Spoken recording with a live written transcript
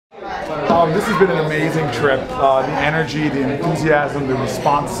This has been an amazing trip. The energy, the enthusiasm, the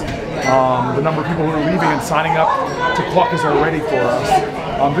response, the number of people who are leaving and signing up to caucus already for us.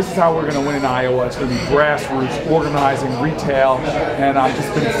 This is how we're going to win in Iowa. It's going to be grassroots, organizing, retail, and I've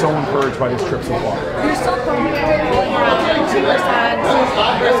just been so encouraged by this trip so far. You're still throwing around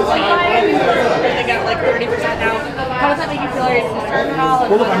 2% versus like they got like 30% now. How does that make you feel? Are you concerned at all?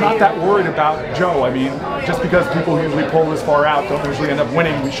 Well, look, I'm not that worried about Joe. I mean, just because people usually poll this far out don't usually end up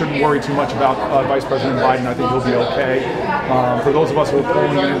winning, we shouldn't worry too much about Vice President Biden. I think he'll be okay. For those of us who are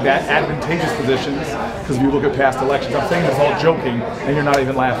polling in that advantageous positions, because if you look at past elections, I'm saying this all joking, and you're not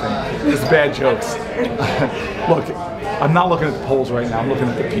even laughing. It's bad jokes. Look, I'm not looking at the polls right now, I'm looking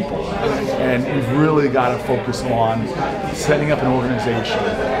at the people. And we've really got to focus on setting up an organization.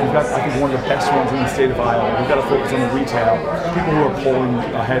 We've got, I think, one of the best ones in the state of Iowa. We've got to focus on the retail. People who are polling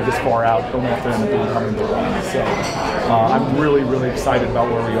ahead this far out don't have to end up becoming the one. So I'm really, really excited about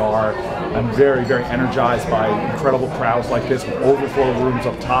where we are. I'm very, very energized by incredible crowds like this with overflow rooms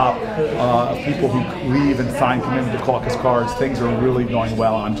up top, of people who leave and sign commitment to caucus cards. Things are really going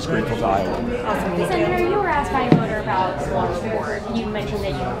well, and I'm just grateful to Iowa. Awesome. Senator, you were asked by a voter about small sport. You mentioned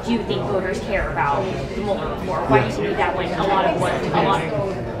that you do think voters care about the local sport. Why do you believe that when a lot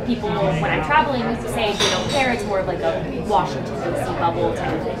of people, when I'm traveling, say they don't care, it's more of like a Washington, D.C. bubble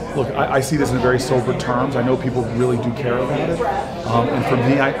type of thing? Look, I see this in very sober terms. I know people really do care about it. And for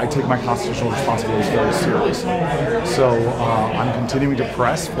me, I take my constitutional responsibilities very seriously. So I'm continuing to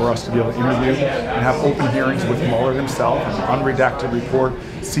press for us to be able to interview and have open hearings with Mueller himself, an unredacted report,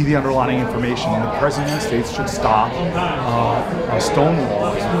 see the underlying information. And the President of the States should stop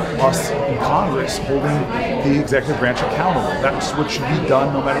stonewalling us in Congress holding the executive branch accountable. That's what should be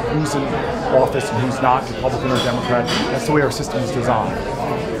done no matter who's in office and who's not, Republican or Democrat. That's the way our system is designed.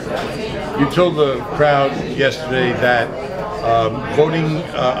 You told the crowd yesterday that voting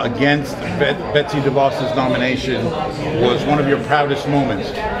against Betsy DeVos's nomination was one of your proudest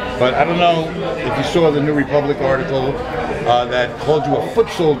moments. But I don't know if you saw the New Republic article that called you a foot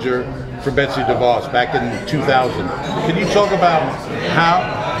soldier for Betsy DeVos back in 2000. Can you talk about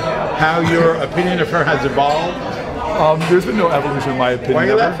how your opinion of her has evolved? There's been no evolution in my opinion. Why are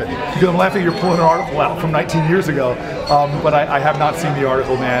you laughing? Because I'm laughing you're pulling an article out from 19 years ago. But I have not seen the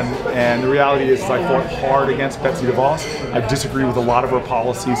article, man. And the reality is I fought hard against Betsy DeVos. I disagree with a lot of her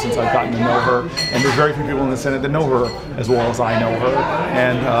policies since I've gotten to know her. And there's very few people in the Senate that know her as well as I know her.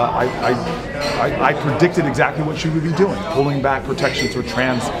 And I predicted exactly what she would be doing, pulling back protections for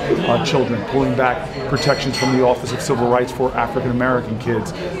trans children, pulling back protections from the Office of Civil Rights for African American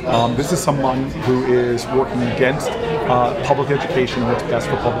kids. This is someone who is working against public education and what's best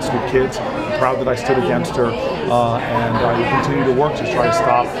for public school kids. I'm proud that I stood against her, and I will continue to work to try to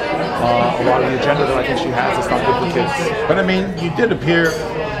stop a lot of the agenda that I think she has that's not good for kids. But I mean, you did appear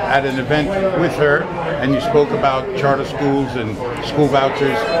at an event with her, and you spoke about charter schools and school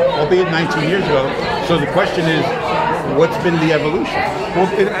vouchers, albeit 19 years ago. So the question is, what's been the evolution? Well,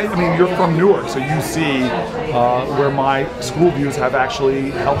 I mean, you're from Newark, so you see where my school views have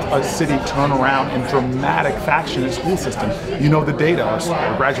actually helped a city turn around in dramatic fashion in the school system. You know the data.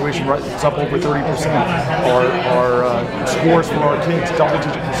 Our graduation rate is up over 30%. Our scores for our kids,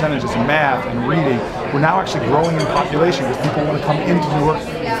 double-digit percentages in math and reading. We're now actually growing in population because people want to come into Newark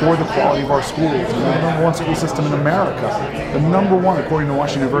for the quality of our schools. We're the #1 school system in America. The #1, according to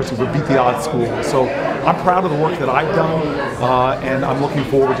Washington University, would beat the odds school. So I'm proud of the work that I've done, and I'm looking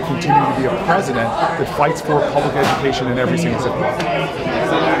forward to continuing to be a president that fights for public education in every single city.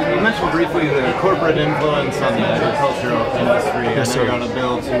 You mentioned briefly the corporate influence on the agricultural industry. Yes, sir. You're on a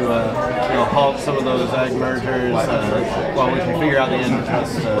bill to halt some of those ag mergers while we can figure out the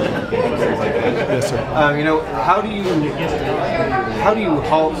antitrust things like that. Yes, sir. How do you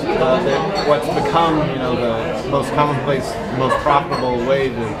halt what's become the most commonplace, most profitable way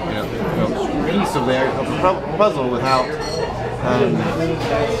to piece of the agricultural puzzle without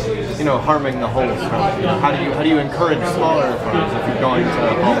harming the whole farm? How do you encourage smaller farms if you're going to?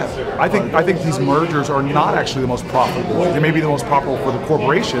 I think these mergers are not actually the most profitable. They may be the most profitable for the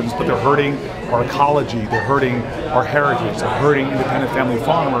corporations, but they're hurting our ecology, they're hurting our heritage, they're hurting independent family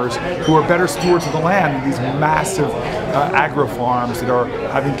farmers who are better stewards of the land than these massive agro farms that are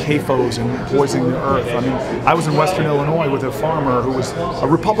having CAFOs and poisoning the earth. I mean, I was in Western Illinois with a farmer who was a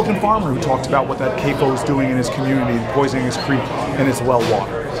Republican farmer who talked about what that CAFO is doing in his community, poisoning his creek and his well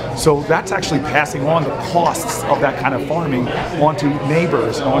water. So that's actually passing on the costs of that kind of farming onto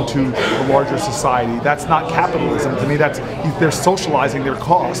neighbors, onto the larger society. That's not capitalism. To me, they're socializing their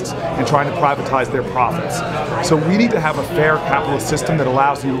costs and trying to privatize their profits. So we need to have a fair capitalist system that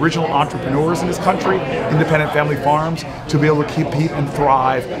allows the original entrepreneurs in this country, independent family farms, to be able to compete and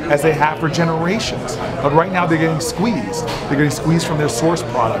thrive as they have for generations. But right now they're getting squeezed. They're getting squeezed from their source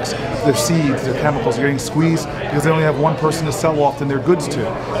products, their seeds, their chemicals. They're getting squeezed because they only have one person to sell often their goods to.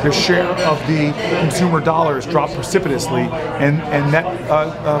 Their share of the consumer dollars dropped precipitously, and net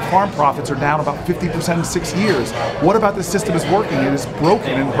farm profits are down about 50% in 6 years. What about this system is working? It is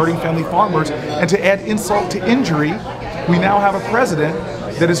broken and hurting family farmers. And to add insult to injury, we now have a president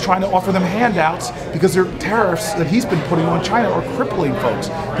that is trying to offer them handouts because their tariffs that he's been putting on China are crippling folks.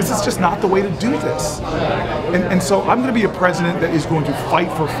 This is just not the way to do this. And so I'm going to be a president that is going to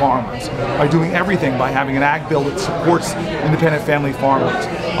fight for farmers by doing everything, by having an ag bill that supports independent family farmers,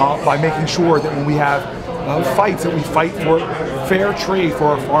 by making sure that when we have fights, that we fight for fair trade for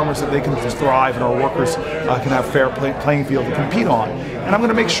our farmers, that they can thrive and our workers can have fair playing field to compete on. And I'm going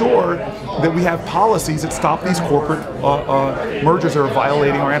to make sure that we have policies that stop these corporate mergers that are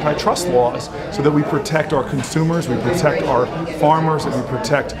violating our antitrust laws, so that we protect our consumers, we protect our farmers, and we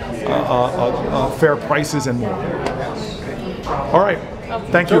protect fair prices and more. All right.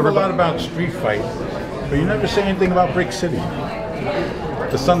 Thank you, everybody. You talk a lot about street fight, but you never say anything about Brick City,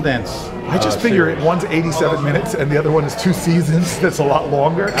 the Sundance. I just figure one's 87 minutes and the other one is 2 seasons. That's a lot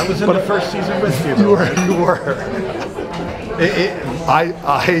longer. I was in the first season with you. You were.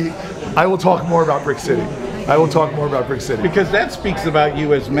 I will talk more about Brick City. I will talk more about Brick City. Because that speaks about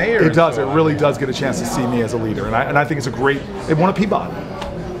you as mayor. It does. It really does get a chance to see me as a leader. And I think it's a great... It won a Peabody.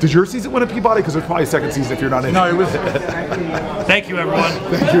 Did your season win a Peabody? Because there's probably a second season if you're not in it. No, it was... Thank you, everyone.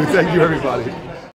 Thank you, everybody.